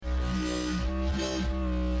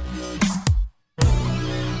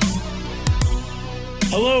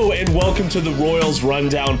Hello and welcome to the Royals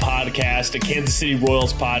Rundown Podcast, a Kansas City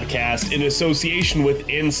Royals podcast in association with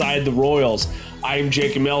Inside the Royals. I'm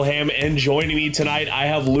Jacob Milham, and joining me tonight, I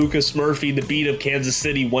have Lucas Murphy, the beat of Kansas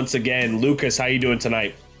City once again. Lucas, how you doing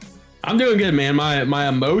tonight? I'm doing good, man. My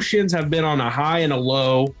emotions have been on a high and a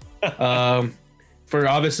low. For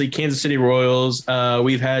obviously Kansas City Royals,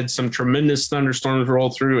 we've had some tremendous thunderstorms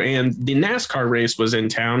roll through, and the NASCAR race was in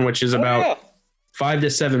town, which is about 5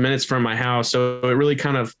 to 7 minutes from my house. So it really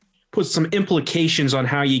kind of puts some implications on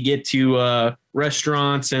how you get to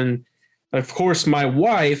restaurants. And of course, my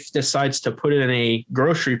wife decides to put in a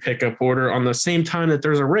grocery pickup order on the same time that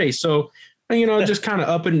there's a race. So, just kind of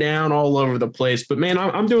up and down all over the place. But man,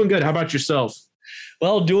 I'm doing good. How about yourself?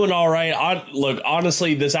 Well, doing all right. Look,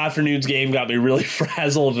 honestly, this afternoon's game got me really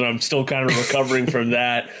frazzled, and I'm still kind of recovering from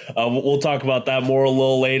that. We'll talk about that more a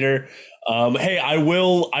little later. Hey, I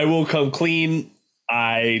will come clean.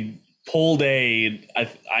 I pulled I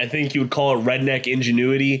think you would call it redneck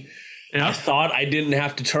ingenuity. And I thought I didn't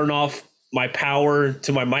have to turn off my power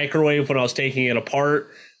to my microwave when I was taking it apart.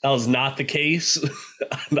 That was not the case.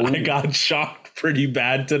 I got shocked pretty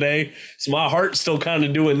bad today. So my heart's still kind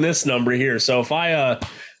of doing this number here. So if I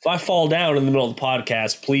fall down in the middle of the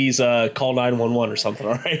podcast, please call 911 or something.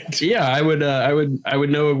 All right. Yeah, I would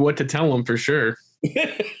know what to tell them for sure.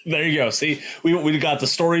 There you go. See, we got the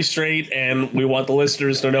story straight, and we want the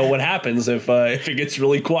listeners to know what happens if it gets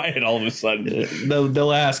really quiet all of a sudden.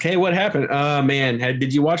 They'll ask, "Hey, what happened?" Man,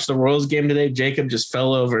 did you watch the Royals game today? Jacob just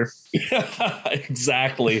fell over.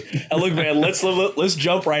 Exactly. And look, man, let's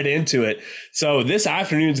jump right into it. So this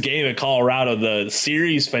afternoon's game at Colorado, the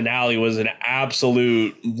series finale, was an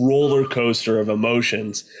absolute roller coaster of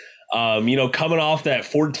emotions. Coming off that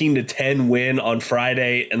 14-10 win on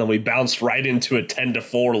Friday, and then we bounced right into a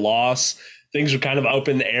 10-4 loss. Things were kind of up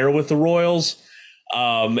in the air with the Royals,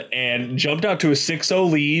 and jumped out to a 6-0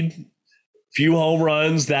 lead. Few home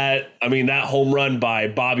runs. That home run by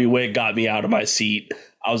Bobby Witt got me out of my seat.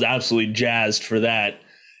 I was absolutely jazzed for that.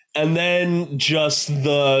 And then just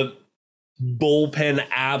the bullpen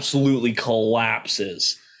absolutely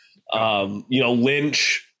collapses.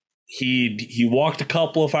 Lynch, He walked a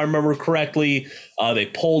couple, if I remember correctly. They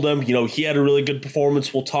pulled him. He had a really good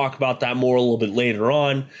performance. We'll talk about that more a little bit later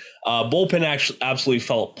on. Bullpen actually absolutely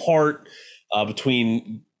fell apart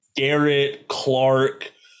between Garrett,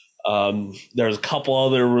 Clark. There's a couple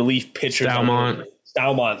other relief pitchers.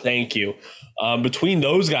 Stalmont, thank you. Between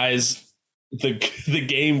those guys, the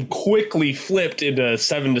game quickly flipped into a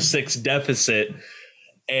 7-6 deficit.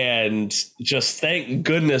 And just thank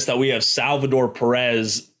goodness that we have Salvador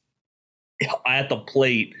Perez at the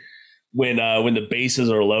plate when the bases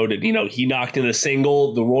are loaded. He knocked in a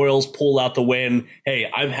single. The Royals pulled out the win. Hey,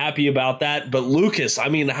 I'm happy about that. But Lucas,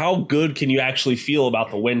 how good can you actually feel about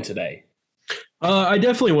the win today? I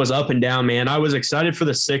definitely was up and down, man. I was excited for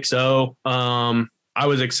the 6-0. I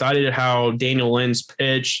was excited at how Daniel Lynch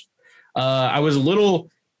pitched. I was a little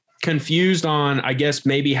confused on, I guess,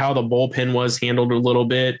 maybe how the bullpen was handled a little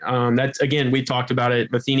bit. That's, again, we talked about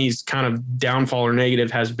it. Matheny's kind of downfall or negative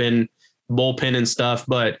has been bullpen and stuff.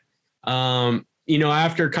 But,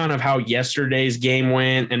 after kind of how yesterday's game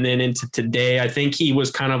went and then into today, I think he was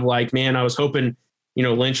kind of like, man, I was hoping,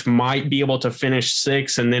 Lynch might be able to finish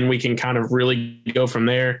 6 and then we can kind of really go from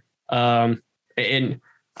there. And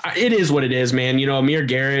it is what it is, man. Amir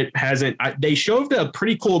Garrett they showed a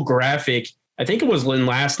pretty cool graphic. I think it was in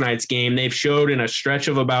last night's game. They've showed in a stretch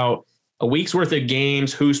of about a week's worth of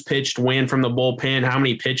games, who's pitched when from the bullpen, how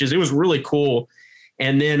many pitches. It was really cool.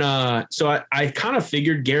 And then, so I kind of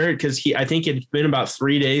figured Garrett, because I think it's been about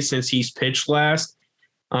 3 days since he's pitched last.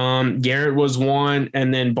 Garrett was one,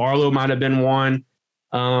 and then Barlow might have been one.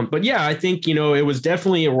 But yeah, I think, it was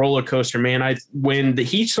definitely a roller coaster, man. When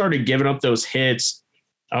he started giving up those hits,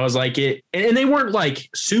 I was like and they weren't like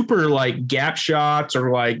super like gap shots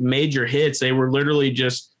or like major hits. They were literally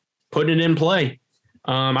just putting it in play.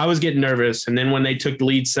 I was getting nervous. And then when they took the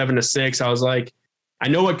lead 7-6, I was like, I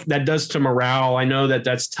know what that does to morale. I know that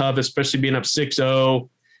that's tough, especially being up 6-0.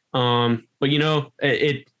 But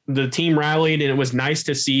the team rallied, and it was nice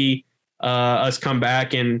to see us come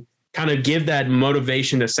back and kind of give that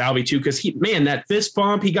motivation to Salvi too. Cause that fist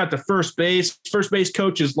bump, he got the first base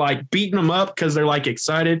coach is like beating him up, cause they're like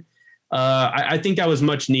excited. I think that was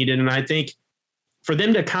much needed. And I think for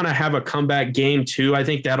them to kind of have a comeback game too, I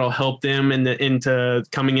think that'll help them into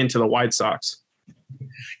coming into the White Sox.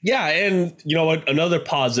 Yeah, and you know what? Another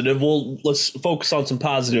positive. Well, let's focus on some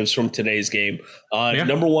positives from today's game.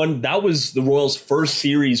 Number one, that was the Royals' first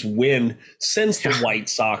series win since the White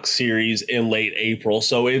Sox series in late April.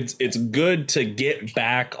 So it's good to get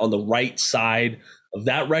back on the right side of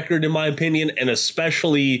that record, in my opinion, and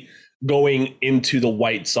especially going into the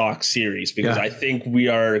White Sox series, because I think we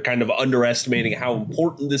are kind of underestimating how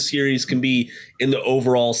important this series can be in the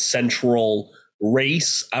overall Central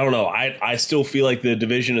race. I don't know. I still feel like the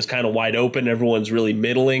division is kind of wide open. Everyone's really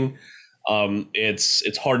middling.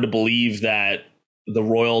 It's hard to believe that the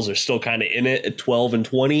Royals are still kind of in it at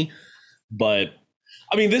 12-20, but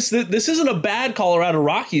I mean, this isn't a bad Colorado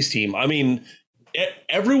Rockies team. I mean,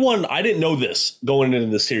 everyone, I didn't know this going into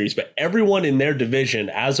the series, but everyone in their division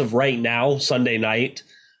as of right now, Sunday night,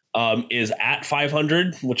 is at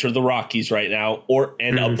 500, which are the Rockies right now,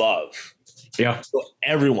 and above. Yeah. So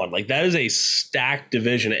everyone, like, that is a stacked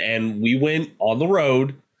division. And we went on the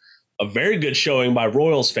road, a very good showing by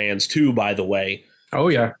Royals fans too, by the way. Oh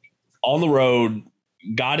yeah. On the road,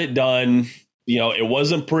 got it done. You know, it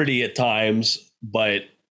wasn't pretty at times, but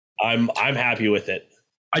I'm happy with it.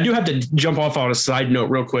 I do have to jump off on a side note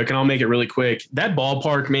real quick, and I'll make it really quick. That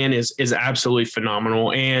ballpark, man, is absolutely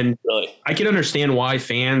phenomenal. And really, I can understand why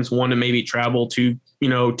fans want to maybe travel to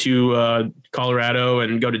Colorado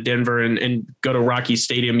and go to Denver and go to Rocky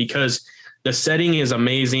Stadium, because the setting is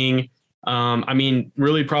amazing. I mean,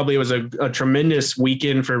 really, probably it was a tremendous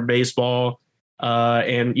weekend for baseball.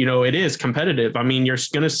 And, it is competitive. I mean, you're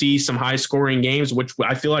going to see some high scoring games, which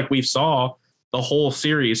I feel like we saw the whole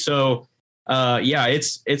series. So,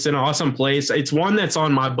 it's an awesome place. It's one that's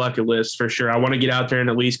on my bucket list for sure. I want to get out there and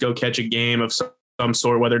at least go catch a game of some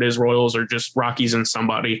sort, whether it is Royals or just Rockies and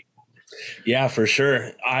somebody. Yeah, for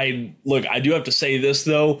sure. I do have to say this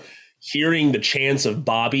though, hearing the chants of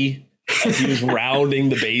Bobby as he was rounding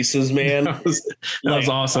the bases, man. That was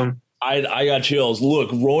awesome. I got chills.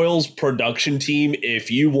 Look, Royals production team, if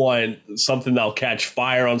you want something that'll catch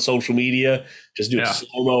fire on social media, just do a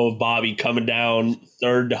slow-mo of Bobby coming down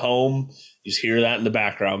third to home. You just hear that in the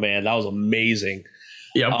background, man. That was amazing.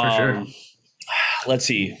 Yeah, for sure. Let's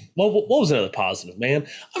see. What was another positive, man?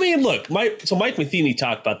 I mean, look, Mike Matheny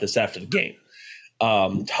talked about this after the game,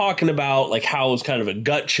 talking about like how it was kind of a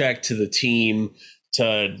gut check to the team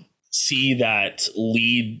to see that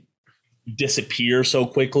lead disappear so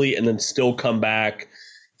quickly and then still come back,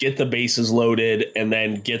 get the bases loaded, and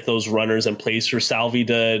then get those runners in place for Salvi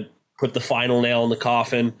to put the final nail in the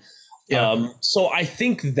coffin. Yeah. So I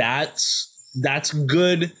think that's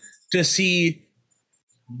good to see,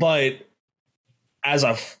 but as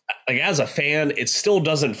a fan, it still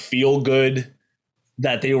doesn't feel good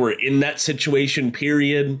that they were in that situation,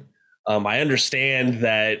 period. I understand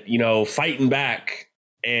that, fighting back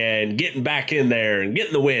and getting back in there and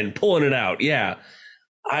getting the win, pulling it out. Yeah.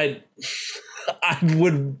 I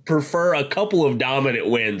would prefer a couple of dominant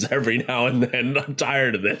wins every now and then. I'm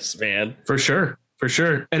tired of this, man. For sure.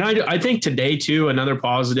 And I think today too, another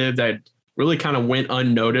positive that really kind of went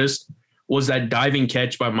unnoticed was that diving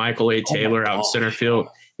catch by Michael A. Taylor out in center field.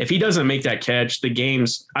 If he doesn't make that catch, the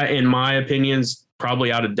game's, in my opinions,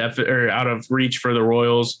 probably out of reach for the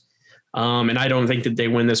Royals. And I don't think that they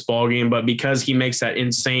win this ball game, but because he makes that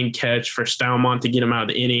insane catch for Stalmont to get him out of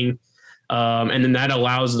the inning, and then that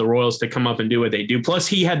allows the Royals to come up and do what they do. Plus,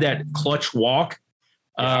 he had that clutch walk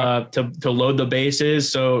to load the bases.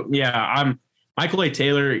 So yeah, Michael A.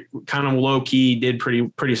 Taylor kind of low key did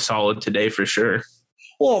pretty solid today for sure.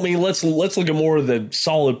 Well, I mean, let's look at more of the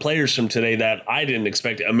solid players from today that I didn't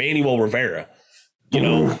expect. Emmanuel Rivera,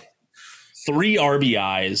 3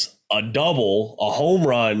 RBIs, a double, a home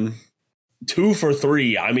run, 2 for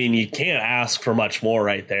 3. I mean, you can't ask for much more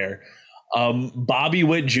right there. Bobby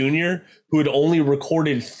Witt Jr., who had only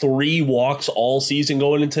recorded 3 walks all season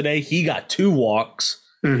going in today, he got 2 walks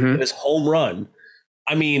in his home run.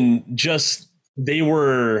 I mean, just they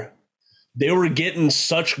were getting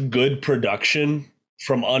such good production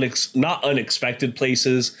from not unexpected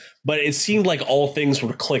places, but it seemed like all things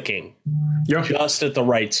were clicking just at the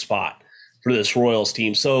right spot for this Royals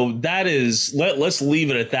team. So that is, let's leave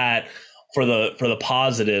it at that for the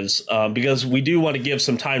positives, because we do want to give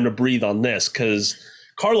some time to breathe on this, because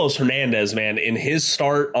Carlos Hernandez, man, in his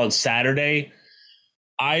start on Saturday,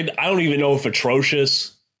 I don't even know if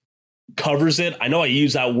atrocious covers it. I know I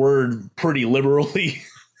use that word pretty liberally,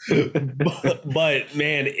 but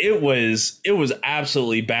man, it was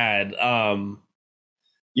absolutely bad. Let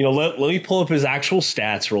me pull up his actual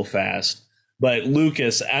stats real fast. But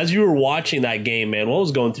Lucas, as you were watching that game, man, what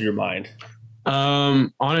was going through your mind?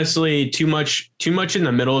 Honestly, too much in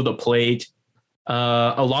the middle of the plate.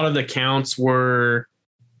 A lot of the counts were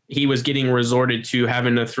he was getting resorted to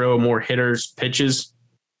having to throw more hitters pitches,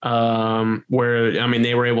 where, I mean,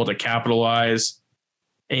 they were able to capitalize.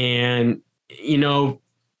 And,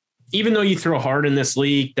 even though you throw hard in this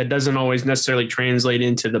league, that doesn't always necessarily translate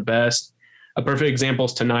into the best. A perfect example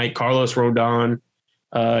is tonight, Carlos Rodon.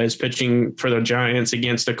 is pitching for the Giants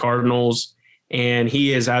against the Cardinals. And he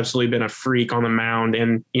has absolutely been a freak on the mound.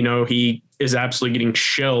 And, he is absolutely getting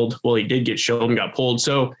shelled. Well, he did get shelled and got pulled.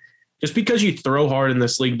 So just because you throw hard in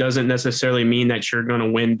this league doesn't necessarily mean that you're going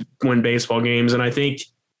to win baseball games. And I think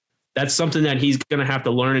that's something that he's going to have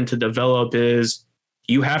to learn and to develop is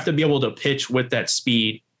you have to be able to pitch with that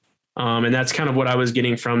speed. And that's kind of what I was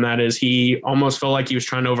getting from that is he almost felt like he was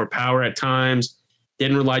trying to overpower at times,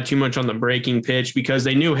 didn't rely too much on the breaking pitch because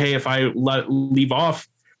they knew, hey, if I leave off,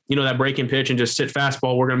 that breaking pitch and just sit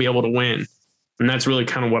fastball, we're going to be able to win. And that's really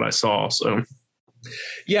kind of what I saw. So,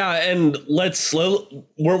 yeah. And we're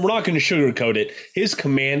not going to sugarcoat it. His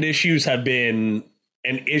command issues have been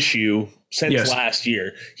an issue since last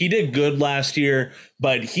year. He did good last year,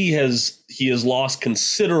 but he has lost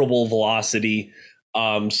considerable velocity.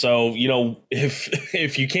 So,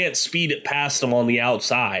 if you can't speed it past them on the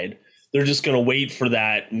outside, they're just going to wait for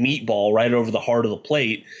that meatball right over the heart of the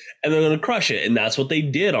plate and they're going to crush it. And that's what they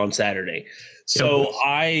did on Saturday. So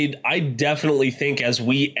I definitely think as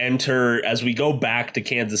we go back to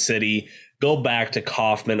Kansas City, go back to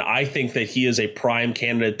Kauffman, I think that he is a prime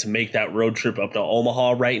candidate to make that road trip up to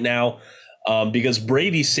Omaha right now. Because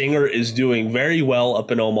Brady Singer is doing very well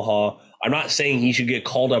up in Omaha. I'm not saying he should get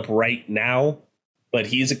called up right now, but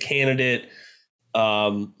he's a candidate.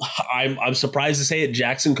 I'm surprised to say it.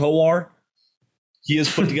 Jackson Kowar, he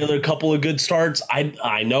has put together a couple of good starts.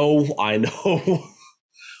 I know,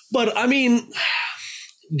 but I mean,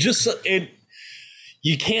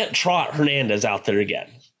 you can't trot Hernandez out there again.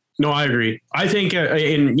 No, I agree. I think,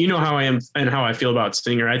 and you know how I am and how I feel about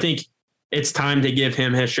Singer. I think it's time to give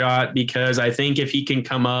him his shot because I think if he can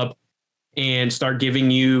come up and start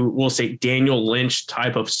giving you, we'll say Daniel Lynch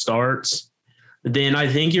type of starts, then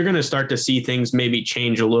I think you're going to start to see things maybe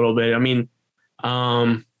change a little bit. I mean,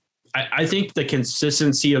 I think the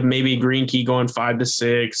consistency of maybe Greinke going 5 to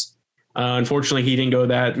 6. Unfortunately, he didn't go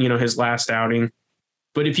that, his last outing.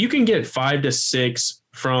 But if you can get 5 to 6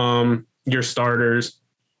 from your starters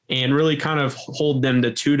and really kind of hold them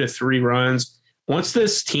to 2 to 3 runs, once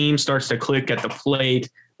this team starts to click at the plate,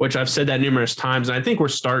 which I've said that numerous times, and I think we're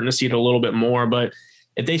starting to see it a little bit more, but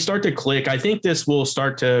if they start to click, I think this will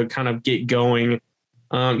start to kind of get going.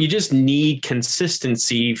 You just need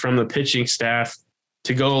consistency from the pitching staff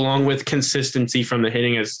to go along with consistency from the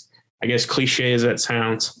hitting, as I guess cliche as that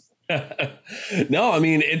sounds. No, I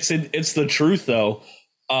mean, it's the truth, though.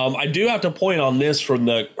 I do have to point on this from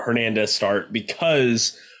the Hernandez start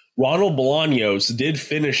because Ronald Bolaños did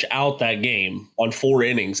finish out that game on 4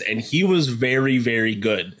 innings, and he was very, very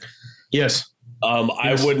good. Yes.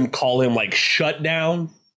 I wouldn't call him like shut down.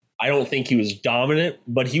 I don't think he was dominant,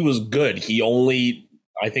 but he was good.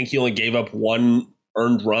 I think he only gave up 1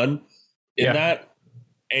 earned run in that.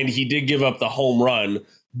 And he did give up the home run,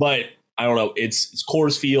 but I don't know. It's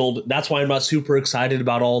Coors Field. That's why I'm not super excited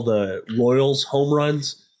about all the Royals home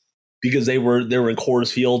runs because they were in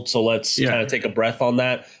Coors Field. So let's kind of take a breath on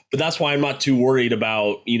that. But that's why I'm not too worried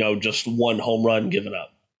about, just 1 home run given up.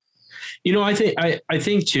 I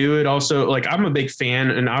think too, it also, like, I'm a big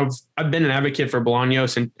fan and I've been an advocate for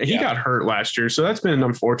Bolaños and he got hurt last year. So that's been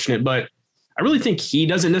unfortunate, but I really think he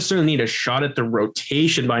doesn't necessarily need a shot at the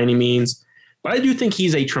rotation by any means, but I do think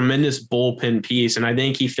he's a tremendous bullpen piece. And I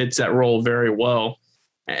think he fits that role very well.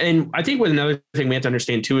 And I think another thing we have to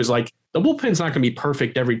understand too, is like the bullpen's not going to be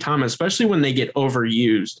perfect every time, especially when they get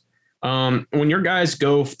overused. When your guys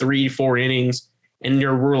go 3-4 innings, and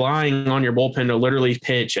you're relying on your bullpen to literally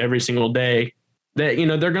pitch every single day, that,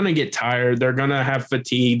 they're going to get tired. They're going to have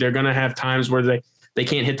fatigue. They're going to have times where they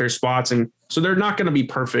can't hit their spots. And so they're not going to be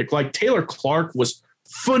perfect. Like Taylor Clark was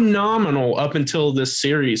phenomenal up until this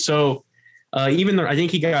series. So even though I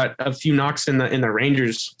think he got a few knocks in the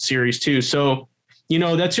Rangers series too. So,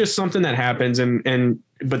 that's just something that happens.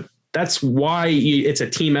 But that's why it's a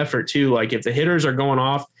team effort too. Like if the hitters are going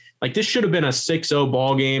off, like this should have been a 6-0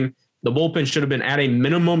 ball game. The bullpen should have been at a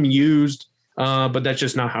minimum used, but that's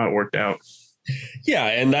just not how it worked out. Yeah,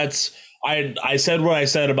 and that's I said what I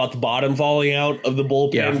said about the bottom falling out of the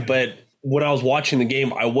bullpen, but when I was watching the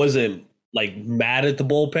game, I wasn't like mad at the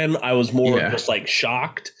bullpen. I was more just like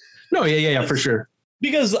shocked. No, yeah, for sure.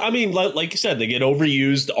 Because I mean, like you said, they get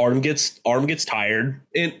overused. Arm gets tired.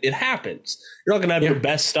 It happens. You're not gonna have your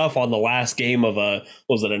best stuff on the last game of a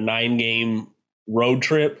 9-game road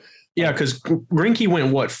trip. Yeah, because Greinke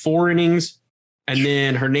went 4 innings, and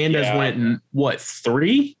then Hernandez went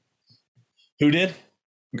 3? Who did?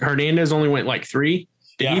 Hernandez only went like 3.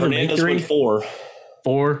 Did he even Hernandez make 3? went 4.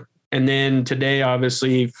 4, and then today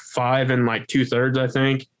obviously 5 and like 2/3, I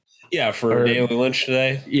think. Yeah, for Daniel Lynch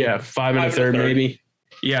today. Yeah, 5 and a third maybe.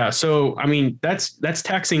 Yeah. So, I mean, that's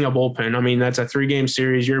taxing a bullpen. I mean, that's a 3-game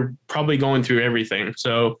series. You're probably going through everything.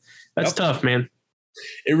 So that's tough, man.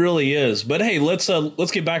 It really is. But hey, let's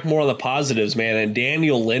get back more on the positives, man. And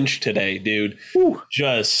Daniel Lynch today, dude,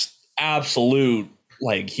 just absolute,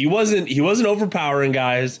 like, he wasn't overpowering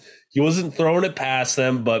guys. He wasn't throwing it past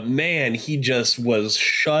them, but man, he just was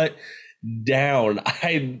shut down.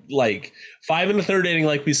 I like 5 in the third inning,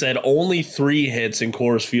 like we said, only 3 hits in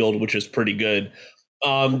Coors Field, which is pretty good.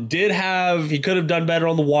 He could have done better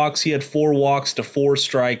on the walks. He had 4 walks to 4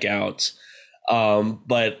 strikeouts.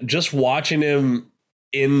 But just watching him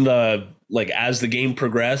in the, like, as the game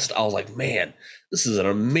progressed, I was like, man, this is an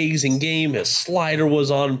amazing game. His slider was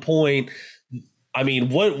on point. I mean,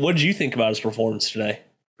 what did you think about his performance today?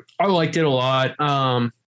 I liked it a lot.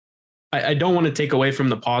 I don't want to take away from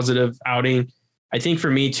the positive outing. I think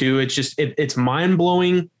for me too, it's just, it's mind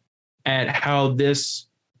blowing at how this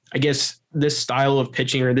style of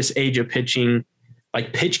pitching, or this age of pitching,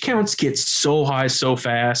 like, pitch counts get so high so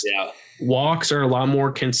fast. Yeah. Walks are a lot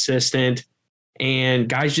more consistent, and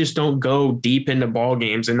guys just don't go deep into ball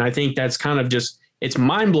games. And I think that's kind of just, it's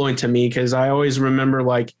mind blowing to me, because I always remember,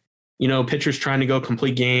 like, pitchers trying to go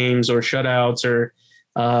complete games or shutouts, or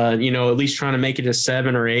at least trying to make it to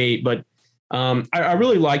 7 or 8. But I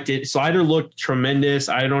really liked it. Slider looked tremendous.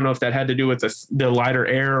 I don't know if that had to do with the lighter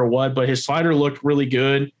air or what, but his slider looked really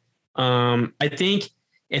good. I think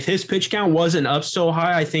if his pitch count wasn't up so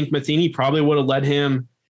high, I think Matheny probably would have let him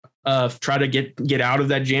try to get out of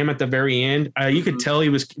that jam at the very end. You could tell he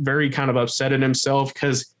was very kind of upset at himself,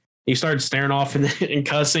 because he started staring off and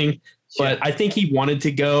cussing. But I think he wanted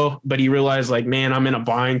to go, but he realized, like, man, I'm in a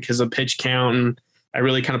bind because of pitch count, and I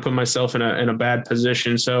really kind of put myself in a bad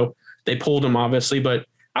position. So they pulled him, obviously, but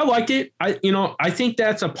I liked it. I think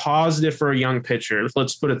that's a positive for a young pitcher.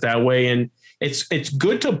 Let's put it that way. And it's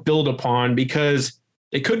good to build upon, because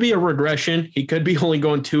it could be a regression. He could be only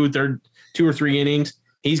going 2 or 3 innings.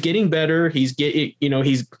 He's getting better. He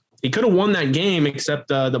could have won that game, except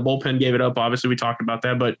the bullpen gave it up. Obviously, we talked about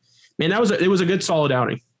that, but man, it was a good, solid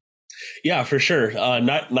outing. Yeah, for sure.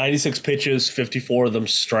 96 pitches, 54 of them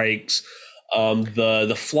strikes.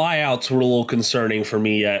 The flyouts were a little concerning for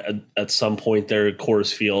me at some point there at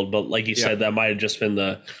Coors Field, but like you said, that might have just been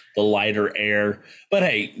the lighter air. But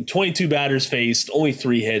hey, 22 batters faced, only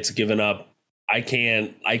 3 hits given up. I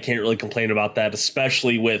can't really complain about that,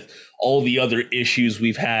 especially with all the other issues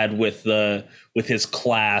we've had with his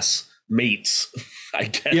class mates, I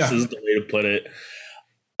guess is the way to put it.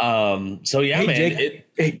 So yeah, hey,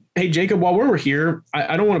 man. Hey, Jacob, while we're here,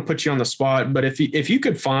 I don't want to put you on the spot, but if you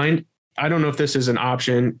could find, I don't know if this is an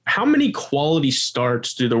option, how many quality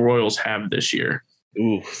starts do the Royals have this year?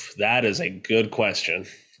 Oof, that is a good question.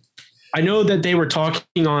 I know that they were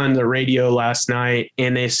talking on the radio last night,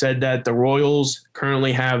 and they said that the Royals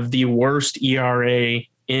currently have the worst ERA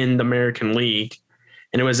in the American League,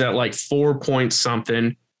 and it was at like 4 point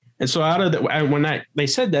something. And so they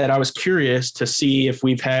said that, I was curious to see if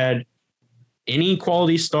we've had any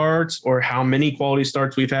quality starts, or how many quality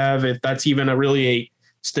starts we've had, if that's even a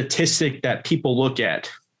statistic that people look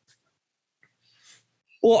at.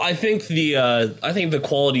 Well, I think the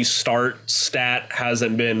quality start stat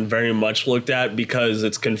hasn't been very much looked at, because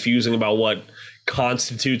it's confusing about what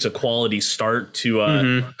constitutes a quality start to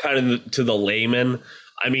kind of to the layman.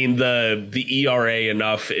 I mean, the ERA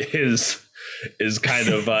enough is kind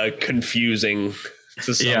of confusing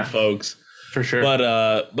to some folks, for sure.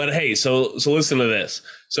 But hey, so listen to this.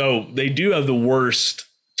 So they do have the worst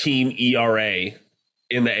team ERA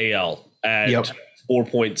in the AL at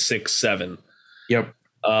 4.67. Yep.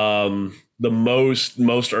 The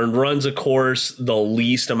most earned runs, of course, the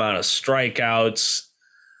least amount of strikeouts.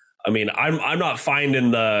 I mean, I'm not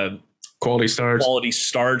finding the quality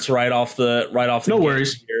starts right off the no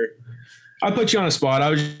worries here. I put you on a spot. I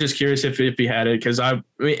was just curious if you had it,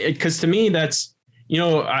 because to me, that's,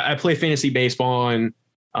 I play fantasy baseball, and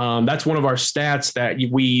that's one of our stats that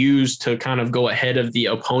we use to kind of go ahead of the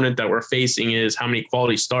opponent that we're facing, is how many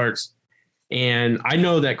quality starts. And I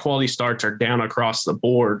know that quality starts are down across the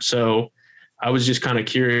board. So I was just kind of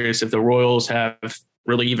curious if the Royals have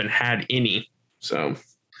really even had any. So,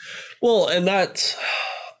 well, and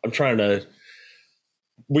I'm trying to,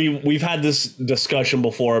 we've had this discussion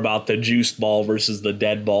before about the juiced ball versus the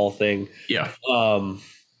dead ball thing. Yeah.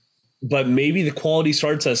 But maybe the quality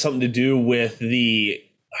starts has something to do with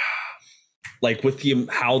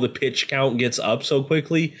how the pitch count gets up so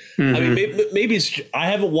quickly. Mm-hmm. I mean, maybe I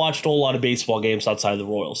haven't watched a whole lot of baseball games outside of the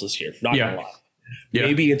Royals this year. Not gonna lie. Yeah.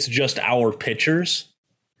 Maybe it's just our pitchers.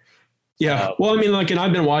 Yeah. Well, I mean, like, and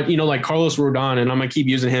I've been watching, like Carlos Rodon, and I'm going to keep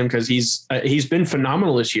using him because he's been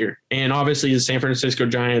phenomenal this year. And obviously the San Francisco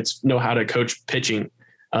Giants know how to coach pitching.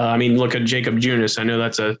 I mean, look at Jacob Junis. I know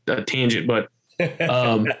that's a tangent, but,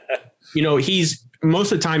 he's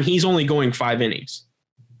most of the time he's only going 5 innings.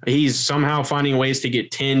 He's somehow finding ways to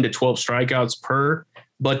get 10 to 12 strikeouts per.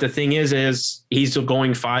 But the thing is he's still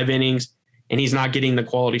going 5 innings and he's not getting the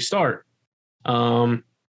quality start.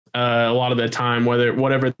 A lot of the time,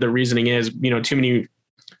 whatever the reasoning is, too many,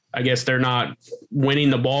 I guess they're not winning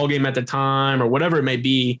the ball game at the time or whatever it may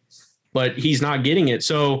be, but he's not getting it.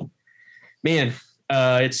 So, man,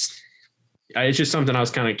 it's just something I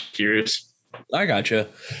was kind of curious. I gotcha.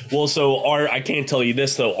 Well, so I can't tell you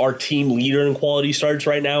this though. Our team leader in quality starts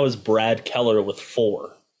right now is Brad Keller with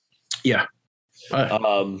 4. Yeah.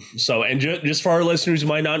 So, and just for our listeners who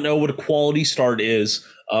might not know what a quality start is,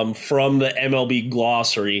 from the MLB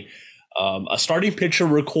glossary, a starting pitcher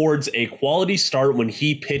records a quality start when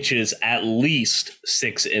he pitches at least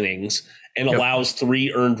 6 innings and allows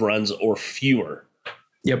 3 earned runs or fewer.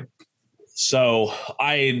 Yep. So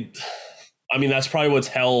I mean, that's probably what's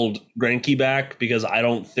held Greinke back, because I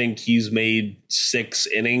don't think he's made 6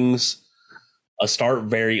 innings a start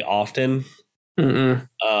very often. Mm-mm.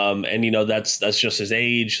 And that's just his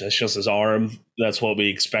age. That's just his arm. That's what we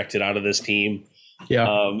expected out of this team.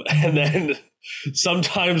 Yeah. And then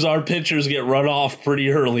sometimes our pitchers get run off pretty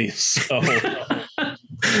early. So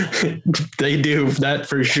they do that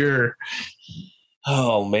for sure.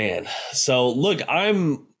 Oh man. So look,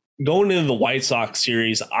 I'm going into the White Sox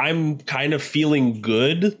series. I'm kind of feeling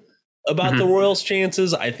good about the Royals'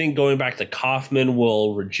 chances. I think going back to Kauffman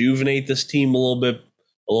will rejuvenate this team a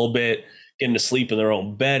little bit. Getting to sleep in their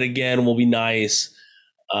own bed again will be nice.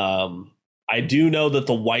 I do know that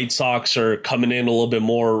the White Sox are coming in a little bit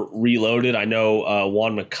more reloaded. I know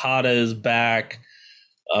Juan Makata is back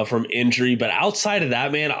from injury, but outside of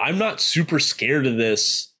that, man, I'm not super scared of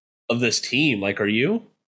this team. Like, are you?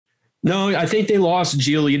 No, I think they lost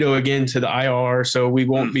Giolito again to the IR, so we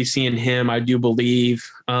won't be seeing him, I do believe.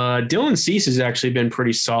 Dylan Cease has actually been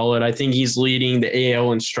pretty solid. I think he's leading the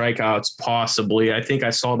AL in strikeouts, possibly. I think I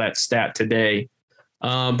saw that stat today.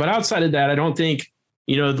 But outside of that, I don't think,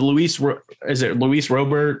 the Luis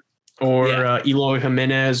Robert or Eloy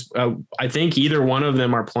Jimenez, I think either one of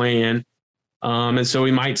them are playing. And so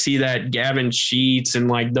we might see that Gavin Sheets and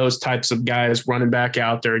like those types of guys running back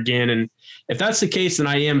out there again. And if that's the case, then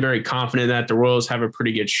I am very confident that the Royals have a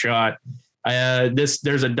pretty good shot. There's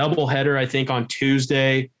a doubleheader, I think, on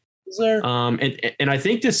Tuesday. Is there? And I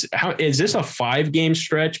think is this a 5-game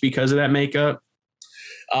stretch because of that makeup?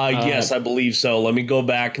 Yes, I believe so. Let me go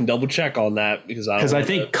back and double check on that, because I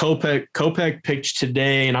think Kopech pitched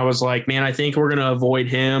today, and I was like, man, I think we're going to avoid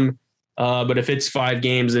him. But if it's 5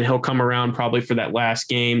 games, then he'll come around probably for that last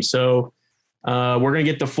game. So we're going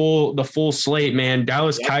to get the full slate, man.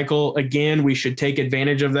 Dallas Keuchel, again, we should take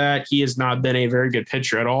advantage of that. He has not been a very good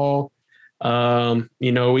pitcher at all.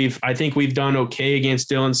 I think we've done okay against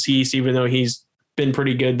Dylan Cease, even though he's been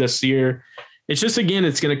pretty good this year. It's just, again,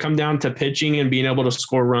 it's going to come down to pitching and being able to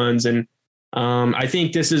score runs. And I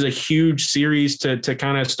think this is a huge series to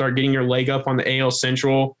kind of start getting your leg up on the AL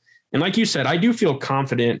Central. And like you said, I do feel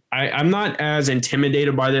confident. I'm not as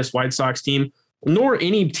intimidated by this White Sox team, nor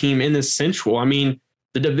any team in this Central. I mean,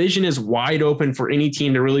 the division is wide open for any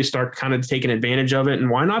team to really start kind of taking advantage of it. And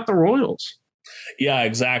why not the Royals? Yeah,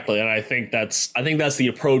 exactly. And I think that's the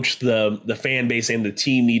approach the fan base and the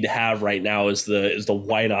team need to have right now is the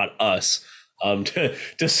why not us,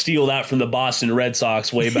 to steal that from the Boston Red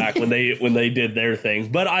Sox way back when they did their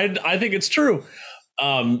thing. But I think it's true.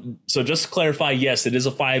 So just to clarify, yes, it is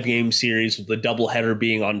a 5-game series, with the doubleheader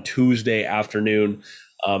being on Tuesday afternoon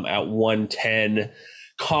at 1:10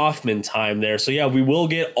 Kauffman time there. So yeah, we will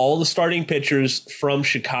get all the starting pitchers from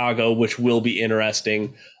Chicago, which will be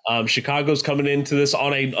interesting. Chicago's coming into this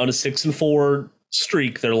on a 6-4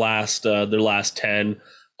 streak. Their last 10.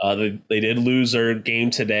 They did lose their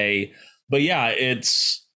game today, but yeah,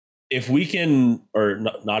 it's if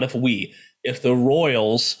the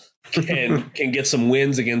Royals can get some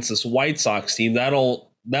wins against this White Sox team,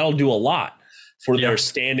 that'll do a lot for their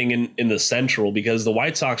standing in the Central, because the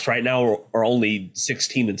White Sox right now are only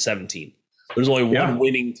 16-17. There's only one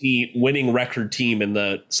winning record team in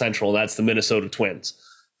the Central, and that's the Minnesota Twins.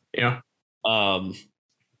 Yeah. I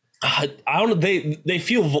don't know. They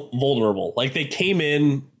feel vulnerable. Like they came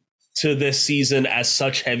in to this season as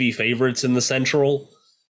such heavy favorites in the Central,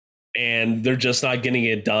 and they're just not getting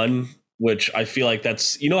it done, which I feel like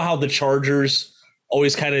that's, how the Chargers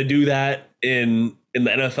always kind of do that in the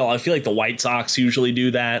NFL. I feel like the White Sox usually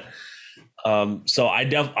do that. So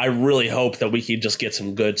I really hope that we could just get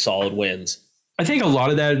some good, solid wins. I think a lot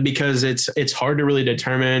of that because it's hard to really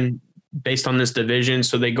determine based on this division.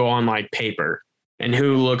 So they go on like paper and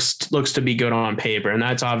who looks to be good on paper, and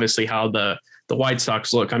that's obviously how the White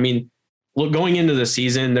Sox look. I mean, going into the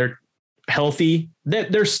season, they're healthy.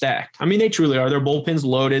 They're stacked. I mean, they truly are. Their bullpen's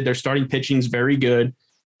loaded. Their starting pitching's very good.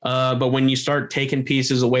 But when you start taking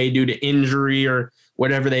pieces away due to injury or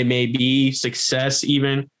whatever they may be, success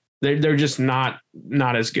even, they're just not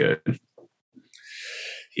as good.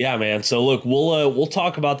 Yeah, man. So look, we'll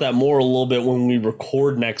talk about that more a little bit when we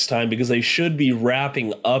record next time, because they should be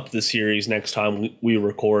wrapping up the series next time we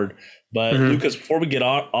record. But Lucas, before we get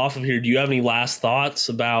off of here, do you have any last thoughts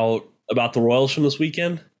about the Royals from this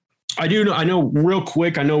weekend? I do know. I know real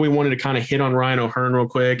quick. I know we wanted to kind of hit on Ryan O'Hearn real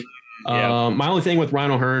quick. Yeah. My only thing with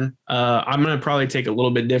Ryan O'Hearn, I'm going to probably take a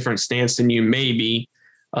little bit different stance than you maybe.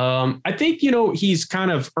 I think, he's kind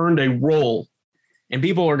of earned a role, and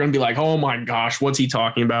people are going to be like, oh my gosh, what's he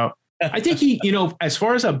talking about? I think he, as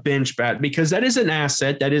far as a bench bat, because that is an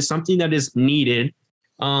asset, that is something that is needed.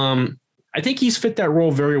 I think he's fit that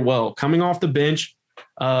role very well. Coming off the bench,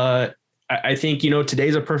 I think,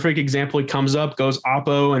 today's a perfect example. He comes up, goes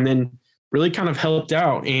oppo, and then really kind of helped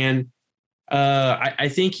out. And I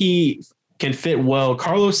think he can fit well.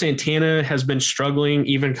 Carlos Santana has been struggling,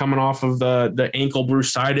 even coming off of the ankle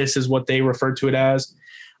bursitis is what they refer to it as.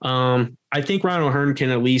 I think Ryan O'Hearn can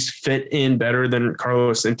at least fit in better than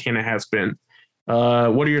Carlos Santana has been.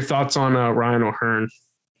 What are your thoughts on Ryan O'Hearn?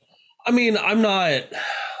 I mean, I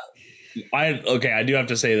do have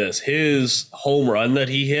to say this. His home run that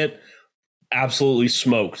he hit absolutely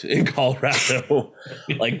smoked in Colorado.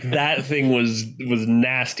 Like, that thing was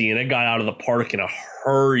nasty, and it got out of the park in a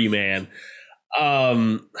hurry, man. I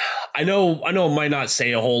know it might not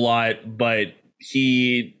say a whole lot, but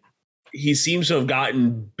he seems to have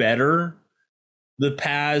gotten better the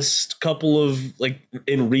past couple of, like,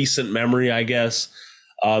 in recent memory, I guess.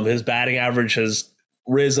 His batting average has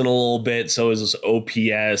risen a little bit, so is his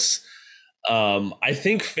OPS. I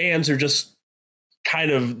think fans are just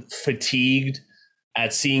kind of fatigued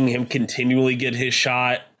at seeing him continually get his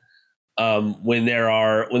shot, when there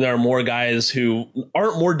are more guys who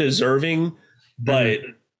aren't more deserving but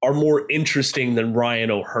are more interesting than Ryan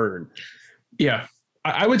O'Hearn. Yeah,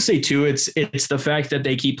 I would say too, it's the fact that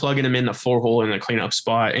they keep plugging him in the 4-hole in the cleanup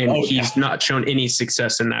spot, and he's not shown any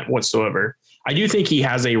success in that whatsoever. I do think he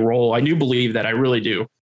has a role. I do believe that. I really do.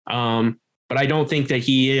 But I don't think that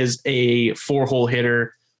he is a 4-hole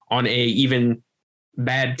hitter on a even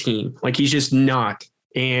bad team. Like, he's just not.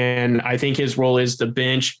 And I think his role is the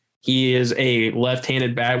bench. He is a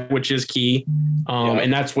left-handed bat, which is key.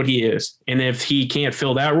 And that's what he is. And if he can't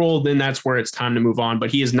fill that role, then that's where it's time to move on.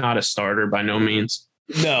 But he is not a starter by no means.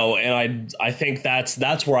 No, and I think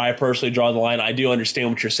that's where I personally draw the line. I do understand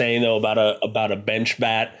what you're saying, though, about a bench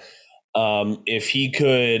bat. If he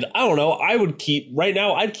could, I don't know,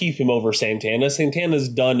 I'd keep him over Santana. Santana's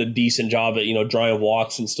done a decent job at, drawing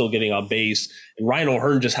walks and still getting on base. And Ryan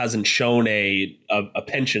O'Hearn just hasn't shown a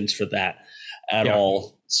penchant for that at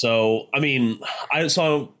all. So, I mean, I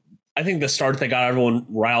think the start that got everyone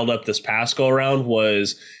riled up this past go around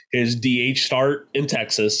was his DH start in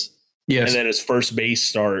Texas. Yes. And then his first base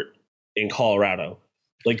start in Colorado.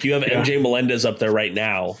 Like, you have MJ Melendez up there right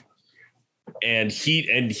now. And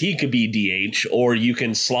he could be DH, or you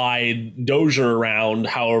can slide Dozier around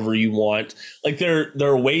however you want. Like, there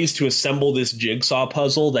are ways to assemble this jigsaw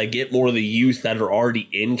puzzle that get more of the youth that are already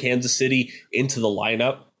in Kansas City into the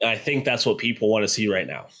lineup. And I think that's what people want to see right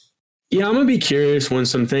now. Yeah, I'm going to be curious when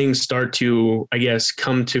some things start to, I guess,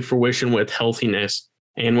 come to fruition with healthiness,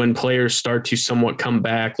 and when players start to somewhat come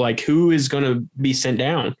back. Like, who is going to be sent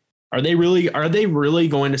down? Are they really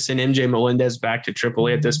going to send MJ Melendez back to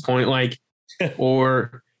AAA at this point? Like,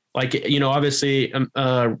 or like, obviously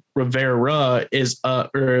Rivera is or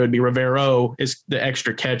it would be Rivero is the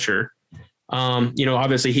extra catcher.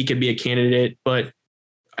 Obviously he could be a candidate, but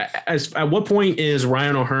at what point is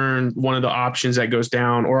Ryan O'Hearn one of the options that goes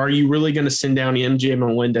down, or are you really going to send down MJ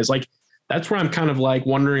Melendez? Like, that's where I'm kind of like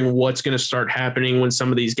wondering what's going to start happening when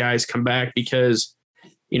some of these guys come back, because,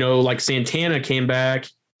 like Santana came back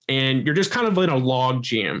and you're just kind of in a log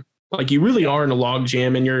jam. Like, you really are in a log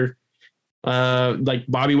jam, and you're, like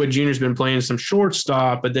Bobby Witt Jr. has been playing some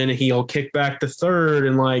shortstop, but then he'll kick back to third.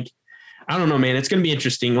 And like, I don't know, man, it's going to be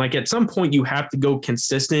interesting. Like, at some point you have to go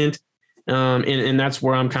consistent. And that's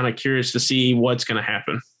where I'm kind of curious to see what's going to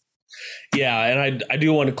happen. Yeah. And I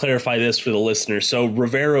do want to clarify this for the listeners. So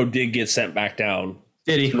Rivero did get sent back down.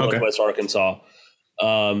 Did he? Northwest Arkansas.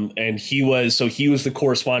 And he was the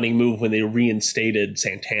corresponding move when they reinstated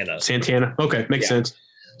Santana. Okay. Makes sense.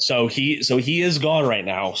 So he is gone right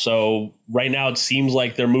now. So right now it seems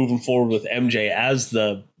like they're moving forward with MJ as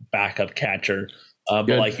the backup catcher. But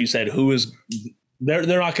like you said,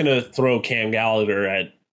 they're not going to throw Cam Gallagher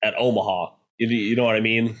at Omaha. You know what I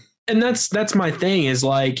mean? And that's my thing is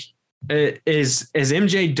like, is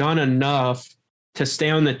MJ done enough to stay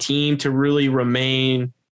on the team to really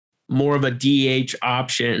remain more of a DH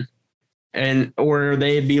option? And or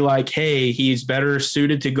they'd be like, hey, he's better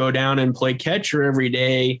suited to go down and play catcher every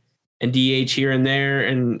day and DH here and there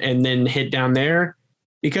and then hit down there.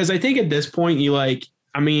 Because I think at this point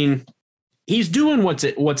he's doing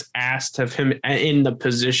what's asked of him in the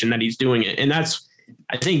position that he's doing it. And I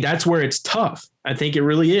think that's where it's tough. I think it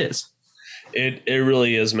really is. It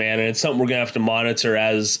really is, man. And it's something we're going to have to monitor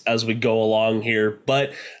as we go along here.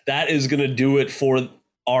 But that is going to do it for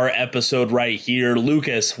our episode right here.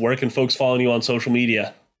 Lucas, where can folks follow you on social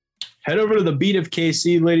media? Head over to the Beat of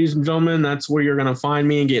KC, ladies and gentlemen. That's where you're going to find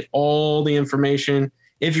me and get all the information.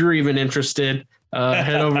 If you're even interested,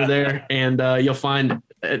 head over there and you'll find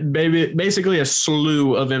basically a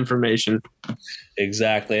slew of information.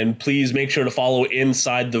 Exactly. And please make sure to follow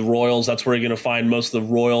Inside the Royals. That's where you're going to find most of the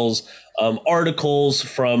Royals articles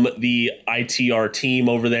from the ITR team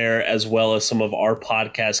over there, as well as some of our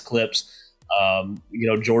podcast clips.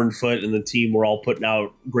 Jordan Foote and the team, we're all putting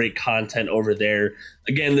out great content over there.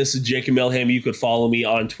 Again, this is Jacob Milham. You could follow me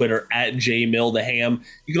on Twitter at JMiltheham.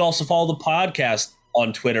 You can also follow the podcast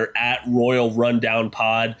on Twitter at Royal Rundown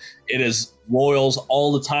Pod. It is Royals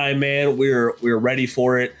all the time, man. We're ready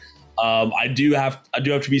for it. I do have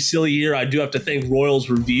to be silly here. I do have to thank Royals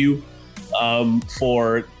Review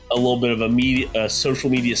for a little bit of a social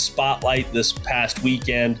media spotlight this past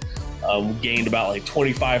weekend. We gained about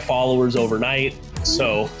 25 followers overnight.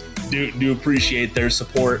 So do appreciate their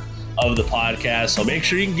support of the podcast. So make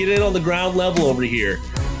sure you can get in on the ground level over here.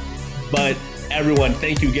 But everyone,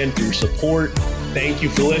 thank you again for your support. Thank you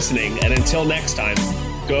for listening. And until next time,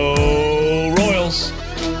 go Royals.